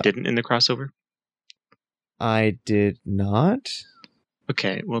because they Uh, didn't in the crossover? I did not.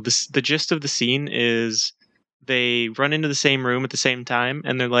 Okay, well, the gist of the scene is they run into the same room at the same time,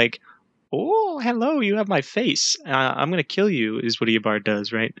 and they're like, "Oh, hello, you have my face. I'm gonna kill you," is what Eobard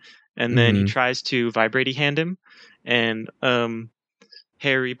does, right? And then he Mm-hmm. tries to vibrate hand him, and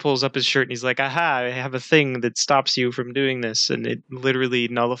Harry pulls up his shirt and he's like, "Aha! I have a thing that stops you from doing this," and it literally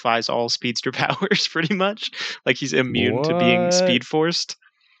nullifies all speedster powers, pretty much. Like he's immune to being What? speed forced.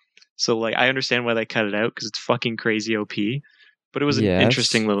 So like I understand why they cut it out because it's fucking crazy OP. But it was an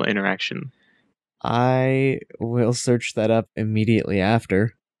interesting Yes. little interaction. I will search that up immediately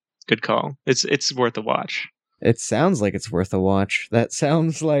after. Good call. It's worth a watch. It sounds like it's worth a watch. That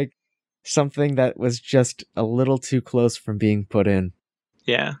sounds like something that was just a little too close from being put in.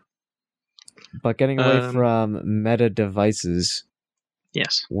 Yeah. But getting away from meta devices,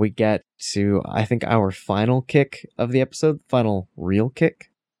 Yes. we get to, I think, our final kick of the episode, final real kick.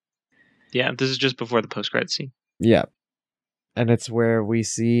 Yeah. This is just before the post credit scene. Yeah. And it's where we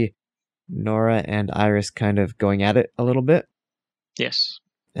see Nora and Iris kind of going at it a little bit. Yes.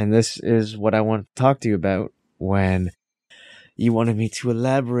 And this is what I want to talk to you about when you wanted me to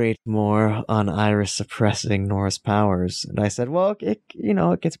elaborate more on Iris suppressing Nora's powers. And I said, well, it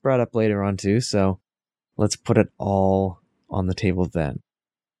gets brought up later on too, so let's put it all on the table then.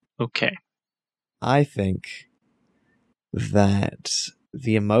 Okay. I think that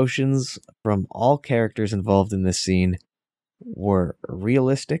the emotions from all characters involved in this scene were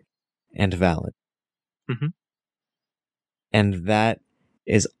realistic and valid. Mm-hmm. And that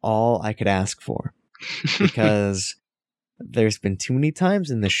is all I could ask for. Because there's been too many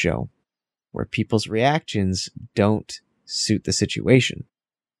times in this show where people's reactions don't suit the situation.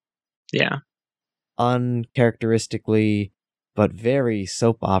 Yeah. Uncharacteristically, but very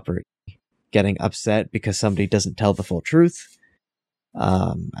soap opera, getting upset because somebody doesn't tell the full truth.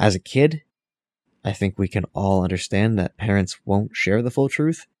 As a kid, I think we can all understand that parents won't share the full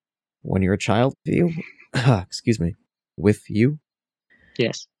truth when you're a child with you. Excuse me, with you.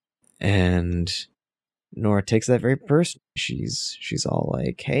 Yes. And Nora takes that very personally. She's all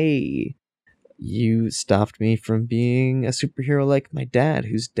like, "Hey, you stopped me from being a superhero like my dad,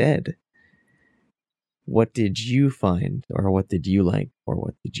 who's dead. What did you find, or what did you like, or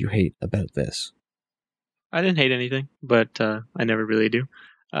what did you hate about this?" I didn't hate anything, but I never really do.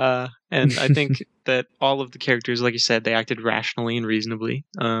 And I think that all of the characters, like you said, they acted rationally and reasonably.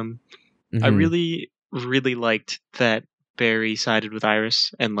 I Mm-hmm. really, really liked that Barry sided with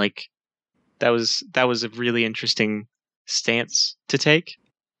Iris, and like that was a really interesting stance to take, It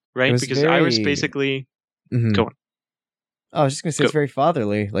right? was Because Iris very. basically Mm-hmm. go on, I was just gonna say it's go, very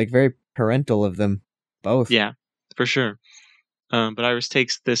fatherly, like very parental of them both. yeah, for sure. But Iris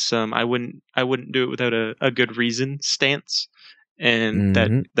takes this I wouldn't do it without a good reason stance, and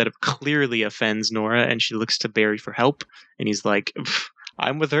Mm-hmm. that clearly offends Nora, and she looks to Barry for help, and he's like,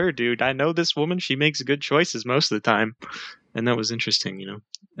 "I'm with her, dude. I know this woman. She makes good choices most of the time," and that was interesting, you know.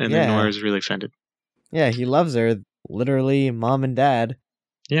 And then Yeah, Nora's really offended. yeah. He loves her, literally, mom and dad,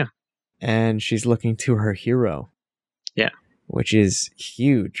 Yeah, and she's looking to her hero, yeah, which is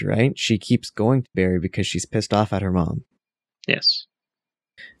huge, right? She keeps going to Barry because she's pissed off at her mom. yes.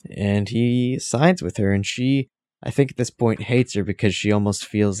 And he sides with her, and she, I think at this point, hates her because she almost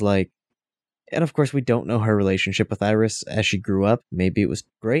feels like, and of course we don't know her relationship with Iris as she grew up. Maybe it was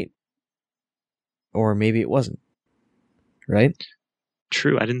great, or maybe it wasn't, right?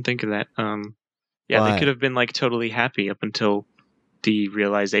 True, I didn't think of that. Yeah, they could But have been like totally happy up until the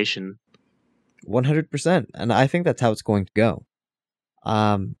realization. 100%, and I think that's how it's going to go.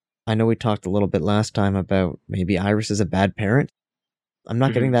 I know we talked a little bit last time about maybe Iris is a bad parent. I'm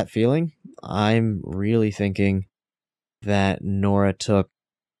not getting Mhm. that feeling. I'm really thinking that Nora took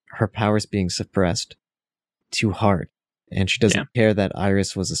her powers being suppressed too hard, and she doesn't care that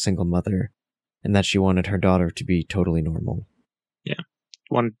Iris was a single mother and that she wanted her daughter to be totally normal. Yeah,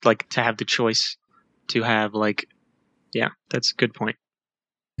 one like to have the choice to have like, yeah, that's a good point.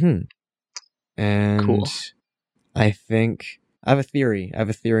 And Cool. I think I have a theory. I have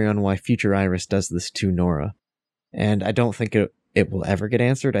a theory on why future Iris does this to Nora, and I don't think it will ever get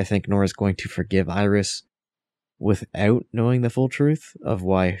answered. I think Nora's going to forgive Iris without knowing the full truth of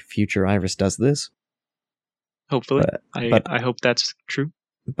why future Iris does this. Hopefully, But I hope that's true.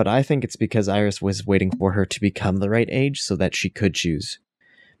 But I think it's because Iris was waiting for her to become the right age so that she could choose.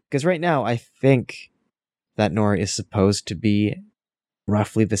 Because right now, I think that Nora is supposed to be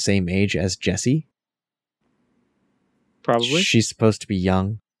roughly the same age as Jessie. Probably. She's supposed to be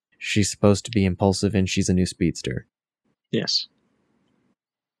young. She's supposed to be impulsive, and she's a new speedster. Yes.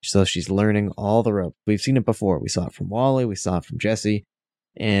 So she's learning all the ropes. We've seen it before. We saw it from Wally, we saw it from Jessie,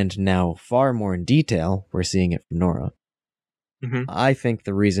 and now, far more in detail, we're seeing it from Nora. Mm-hmm. I think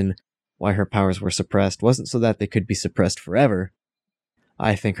the reason why her powers were suppressed wasn't so that they could be suppressed forever.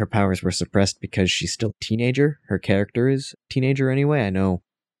 I think her powers were suppressed because she's still a teenager. Her character is a teenager anyway. I know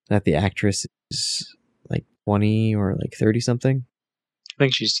that the actress is like 20 or like 30 something. I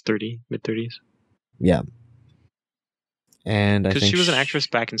think she's 30, mid-30s. Yeah. And I Because think she was an actress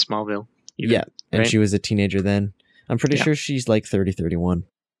back in Smallville. Even, yeah, and right? she was a teenager then. I'm pretty Yeah. sure she's like 30, 31.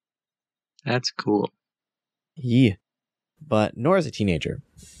 That's cool. Yeah. But Nora's a teenager.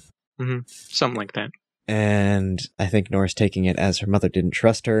 Mm-hmm. Something like that. And I think Nora's taking it as her mother didn't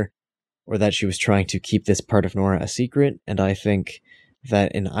trust her, or that she was trying to keep this part of Nora a secret. And I think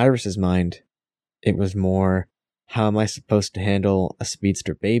that in Iris's mind, it was more, how am I supposed to handle a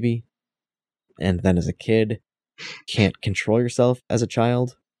speedster baby? And then as a kid, can't control yourself as a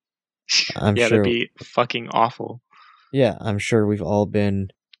child. I'm Yeah, sure. that'd be fucking awful. Yeah, I'm sure we've all been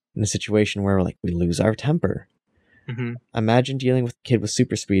in a situation where like we lose our temper. Mm-hmm. Imagine dealing with a kid with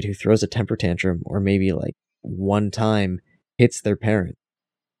super speed who throws a temper tantrum, or maybe like one time hits their parent.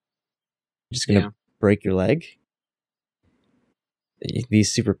 Just gonna break your leg.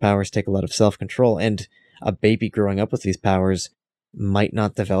 These superpowers take a lot of self-control, and a baby growing up with these powers might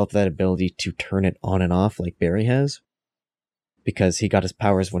not develop that ability to turn it on and off like Barry has, because he got his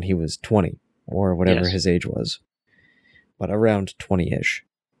powers when he was 20, or whatever his age was. But around 20-ish.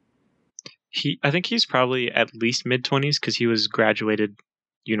 I think he's probably at least mid-20s because he was graduated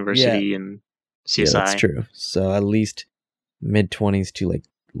university and CSI. Yeah, that's true. So at least mid-20s to like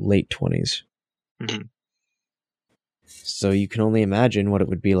late 20s. Mm-hmm. So you can only imagine what it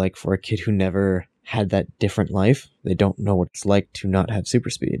would be like for a kid who never had that different life. They don't know what it's like to not have super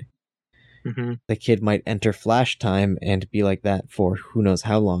speed. Mm-hmm. The kid might enter flash time and be like that for who knows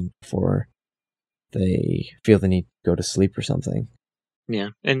how long before they feel the need to go to sleep or something. Yeah,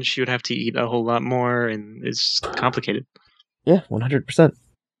 and she would have to eat a whole lot more, and it's complicated. Yeah, 100%.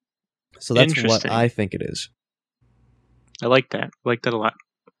 So that's what I think it is. I like that. I like that a lot.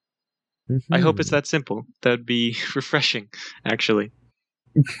 Mm-hmm. I hope it's that simple. That'd be refreshing, actually.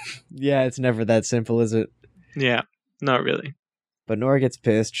 Yeah, it's never that simple, is it? Yeah, not really. But Nora gets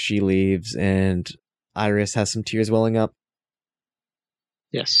pissed, she leaves, and Iris has some tears welling up.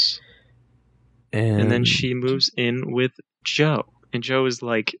 Yes. And then she moves in with Joe. And Joe is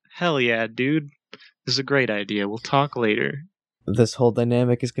like, hell yeah, dude. This is a great idea. We'll talk later. This whole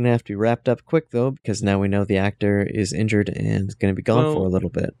dynamic is going to have to be wrapped up quick, though, because now we know the actor is injured and is going to be gone for a little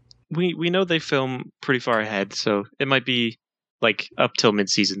bit. We know they film pretty far ahead, so it might be like up till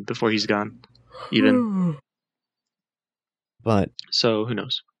mid-season before he's gone, even. But so who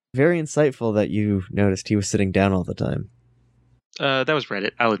knows? Very insightful that you noticed he was sitting down all the time. That was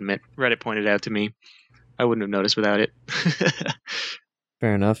Reddit. I'll admit, Reddit pointed it out to me. I wouldn't have noticed without it.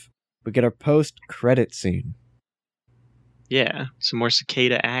 Fair enough. We get our post-credit scene. Yeah, some more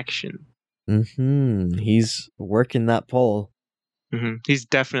cicada action. Mm-hmm. He's working that pole. Mm-hmm. He's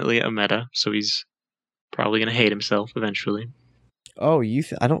definitely a meta, so he's probably going to hate himself eventually. Oh,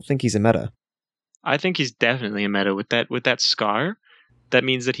 I don't think he's a meta. I think he's definitely a meta with that scar. that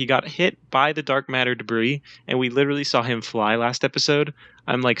means that he got hit by the dark matter debris, and we literally saw him fly last episode.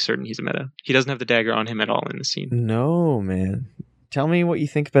 I'm like certain he's a meta. He doesn't have the dagger on him at all in the scene. No, man. Tell me what you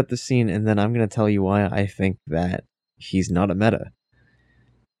think about the scene, and then I'm going to tell you why I think that he's not a meta.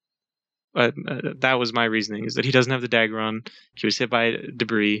 But that was my reasoning, is that he doesn't have the dagger on. He was hit by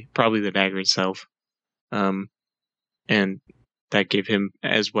debris, probably the dagger itself. And that gave him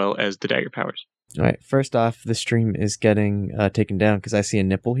as well as the dagger powers. All right, first off, the stream is getting taken down because I see a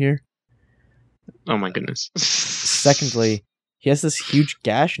nipple here. Oh my goodness. Secondly, he has this huge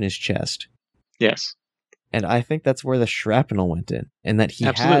gash in his chest. Yes. And I think that's where the shrapnel went in. And that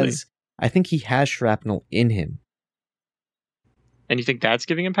I think he has shrapnel in him. And you think that's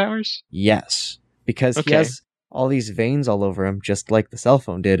giving him powers? Yes. Because he has all these veins all over him, just like the cell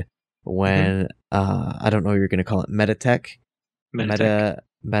phone did when, I don't know what you're going to call it, Metatech?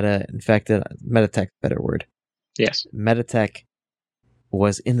 Meta-infected. Metatech, better word. Yes. Metatech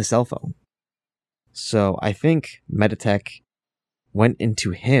was in the cell phone. So I think Metatech went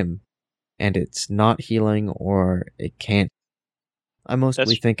into him, and it's not healing, or it can't. I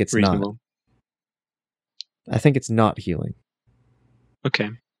mostly think it's reasonable. not. I think it's not healing. Okay.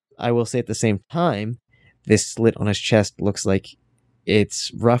 I will say at the same time, this slit on his chest looks like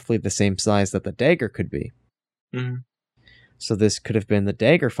it's roughly the same size that the dagger could be. Mm-hmm. So this could have been the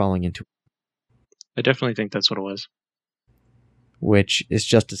dagger falling into it. I definitely think that's what it was. Which is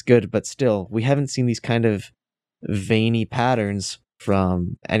just as good, but still, we haven't seen these kind of veiny patterns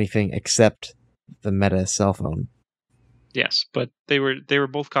from anything except the Meta cell phone. Yes, but they were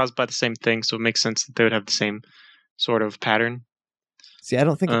both caused by the same thing, so it makes sense that they would have the same sort of pattern. See, I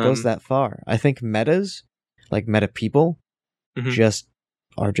don't think it goes that far. I think metas, like meta people,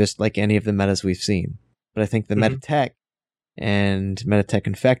 are just like any of the metas we've seen. But I think the Metatech and Metatech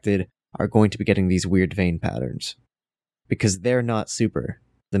Infected are going to be getting these weird vein patterns. Because they're not super.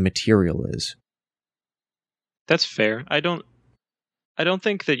 The material is. That's fair. I don't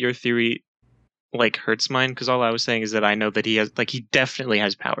think that your theory like hurts mine, because all I was saying is that I know that he definitely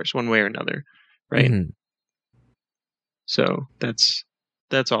has powers one way or another, right? Mm-hmm. So that's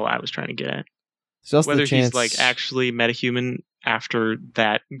all I was trying to get at. So whether he's like actually metahuman after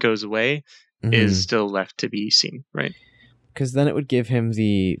that goes away is still left to be seen, right? Because then it would give him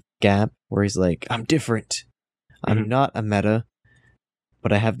the gap where he's like, I'm different. I'm not a meta,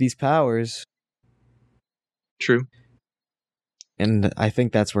 but I have these powers. True. And I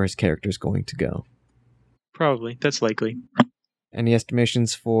think that's where his character's going to go. Probably. That's likely. Any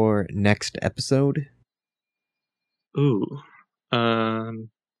estimations for next episode? Ooh.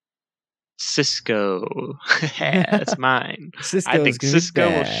 Cisco. That's mine. I think Cisco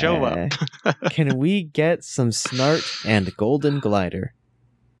will show up. Can we get some Snart and Golden Glider?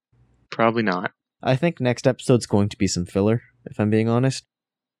 Probably not. I think next episode's going to be some filler, if I'm being honest.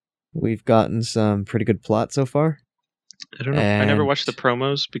 We've gotten some pretty good plot so far. I don't know. I never watched the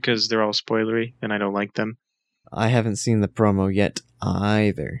promos because they're all spoilery and I don't like them. I haven't seen the promo yet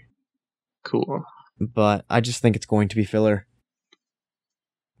either. Cool. But I just think it's going to be filler.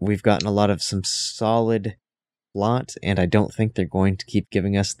 We've gotten a lot of some solid plot, and I don't think they're going to keep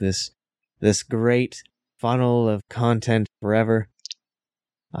giving us this great funnel of content forever.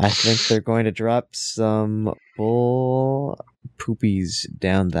 I think they're going to drop some bull poopies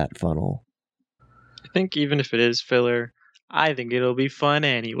down that funnel. I think even if it is filler, I think it'll be fun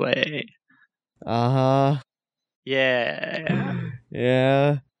anyway. Uh-huh. Yeah.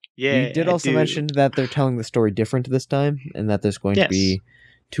 Yeah. Yeah. You did also mention that they're telling the story different this time, and that there's going to be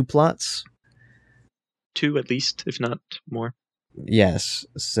 2 plots. 2 at least, if not more. Yes,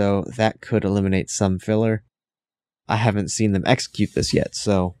 so that could eliminate some filler. I haven't seen them execute this yet,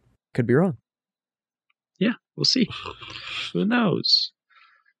 so could be wrong. Yeah, we'll see. Who knows?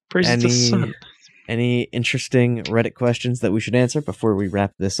 Praise the sun. Any interesting Reddit questions that we should answer before we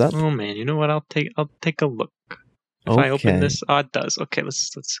wrap this up? Oh man, you know what? I'll take a look. If I open this, it does. Okay,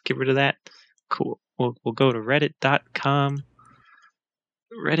 let's get rid of that. Cool. We'll go to reddit.com.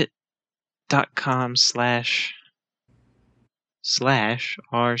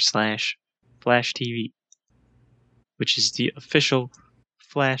 reddit.com/r/Flash TV, which is the official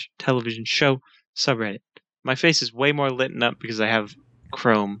Flash television show subreddit. My face is way more lit up because I have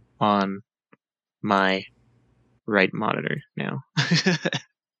Chrome on my right monitor now.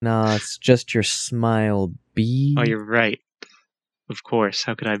 No, it's just your smile, B. Oh, you're right. Of course.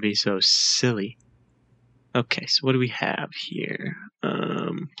 How could I be so silly? Okay, so what do we have here?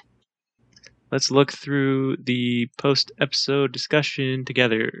 Let's look through the post-episode discussion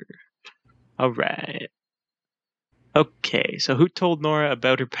together. All right. Okay, so who told Nora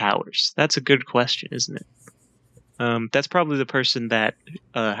about her powers? That's a good question, isn't it? That's probably the person that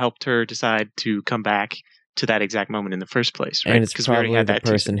helped her decide to come back to that exact moment in the first place, right? And it's Because we already probably had the that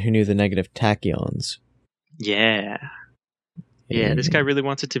person teaser. who knew the negative tachyons. Yeah. Yeah, this guy really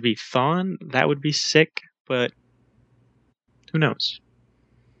wants it to be Thawne. That would be sick, but who knows?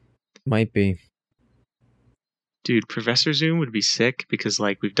 Might be. Dude, Professor Zoom would be sick because,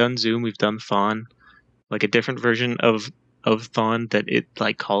 like, we've done Zoom, we've done Thawne. Like, a different version of Thawne that it,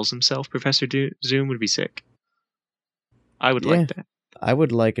 like, calls himself Professor Zoom would be sick. I would like that. I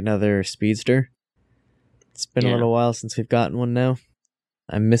would like another speedster. It's been a little while since we've gotten one now.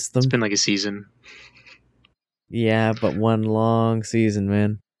 I miss them. It's been like a season. Yeah, but one long season,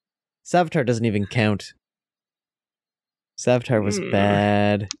 man. Savitar doesn't even count. Savitar was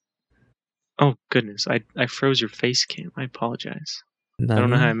bad. Oh, goodness. I froze your face cam. I apologize. Nani? I don't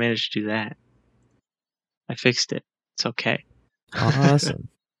know how I managed to do that. I fixed it. It's okay. Awesome.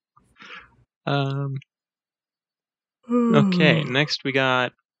 Okay, next we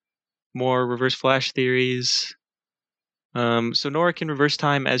got more reverse flash theories. So Nora can reverse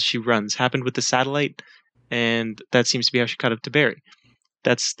time as she runs. Happened with the satellite, and that seems to be how she caught up to Barry.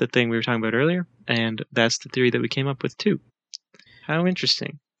 That's the thing we were talking about earlier, and that's the theory that we came up with too. How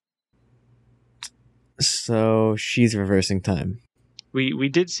interesting. So she's reversing time. We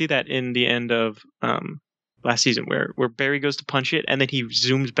did see that in the end of last season where Barry goes to punch it and then he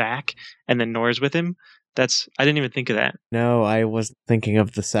zooms back and then Nora's with him. I didn't even think of that. No, I was thinking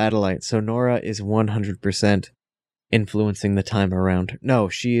of the satellite. So Nora is 100% influencing the time around her. No,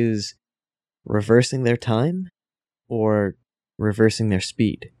 she is reversing their time or reversing their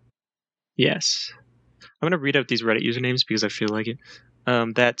speed. Yes. I'm going to read out these Reddit usernames because I feel like it.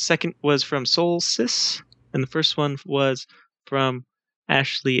 That second was from Soul Sis, and the first one was from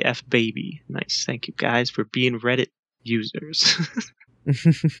Ashley F. Baby. Nice. Thank you guys for being Reddit users.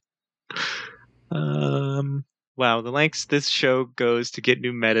 Wow, the lengths this show goes to get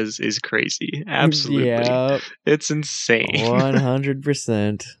new metas is crazy. Absolutely. Yeah. It's insane.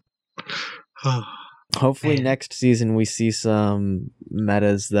 100%. Hopefully Man. next season we see some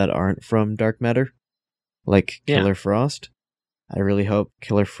metas that aren't from Dark Matter, like Killer Frost. I really hope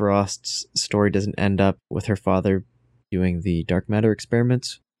Killer Frost's story doesn't end up with her father doing the Dark Matter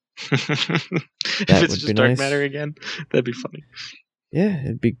experiments. If it's just Dark Matter again, that'd be funny. Yeah,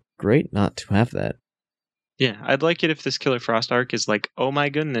 it'd be great not to have that. Yeah, I'd like it if this Killer Frost arc is like, oh my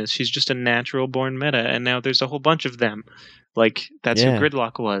goodness, she's just a natural born meta, and now there's a whole bunch of them. Like, that's who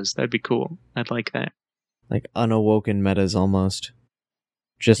Gridlock was. That'd be cool. I'd like that. Like unawoken metas almost.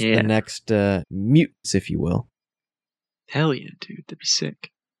 Just the next mutants, if you will. Hell yeah, dude. That'd be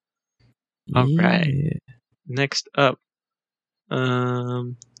sick. All right. Next up.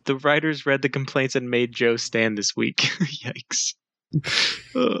 The writers read the complaints and made Joe stand this week. Yikes.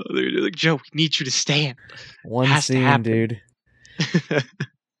 They're like, Joe, we need you to stand. One has scene, to happen. dude.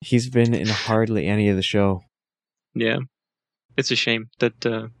 He's been in hardly any of the show. Yeah. It's a shame that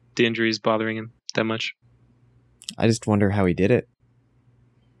the injury is bothering him that much. I just wonder how he did it.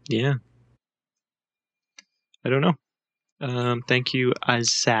 Yeah. I don't know. Thank you,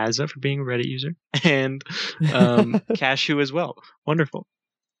 Azaza, for being a Reddit user. And Cashew as well. Wonderful.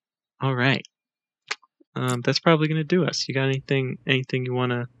 All right. That's probably going to do us. You got anything you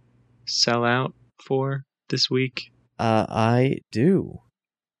want to sell out for this week? I do.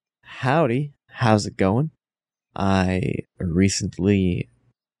 Howdy. How's it going? I recently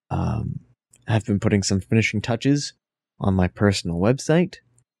have been putting some finishing touches on my personal website.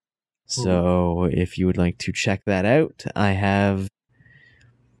 So if you would like to check that out, I'd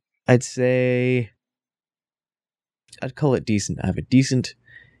call it decent. I have a decent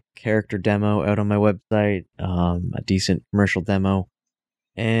character demo out on my website, a decent commercial demo,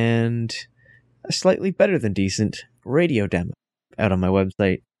 and a slightly better than decent radio demo out on my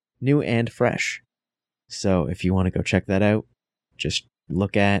website, new and fresh. So if you want to go check that out, just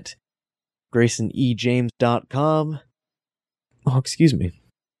look at graysonejames.com. Oh, excuse me.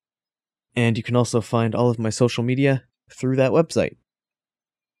 And you can also find all of my social media through that website.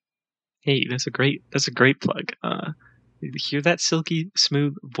 Hey, that's a great plug. You hear that silky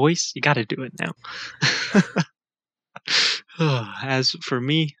smooth voice? You got to do it now. As for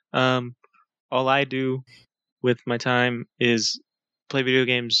me, all I do with my time is play video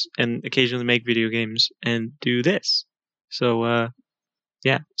games and occasionally make video games and do this. So,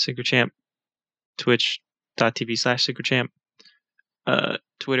 yeah, SynchroChamp, twitch.tv/SynchroChamp,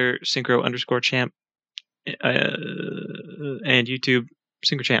 Twitter, Synchro_champ, and YouTube,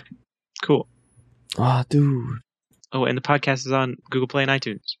 SynchroChamp. Cool. Oh, dude. Oh, and the podcast is on Google Play and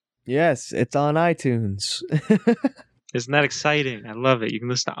iTunes. Yes, it's on iTunes. Isn't that exciting? I love it. You can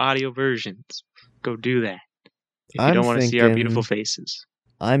listen to audio versions. Go do that. if you don't want to see our beautiful faces.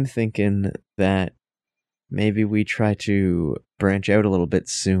 I'm thinking that maybe we try to branch out a little bit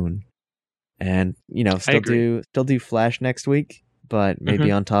soon, and still do Flash next week, but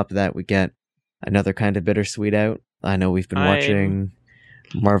maybe on top of that we get another kind of Bittersweet out. I know we've been watching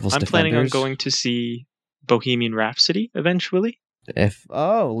Marvel's Defenders. I'm planning on going to see Bohemian Rhapsody eventually.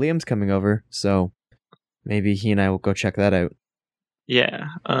 Liam's coming over, so maybe he and I will go check that out. Yeah,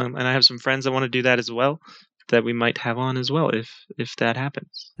 and I have some friends that want to do that as well, that we might have on as well if that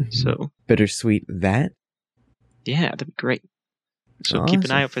happens. So Bittersweet that? Yeah, that'd be great. So keep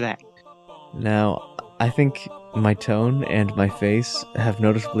an eye out for that. Now, I think my tone and my face have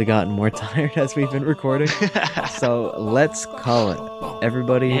noticeably gotten more tired as we've been recording. So let's call it.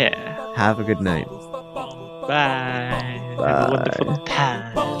 Everybody, have a good night. Bye. Have a wonderful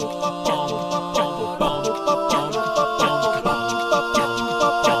time.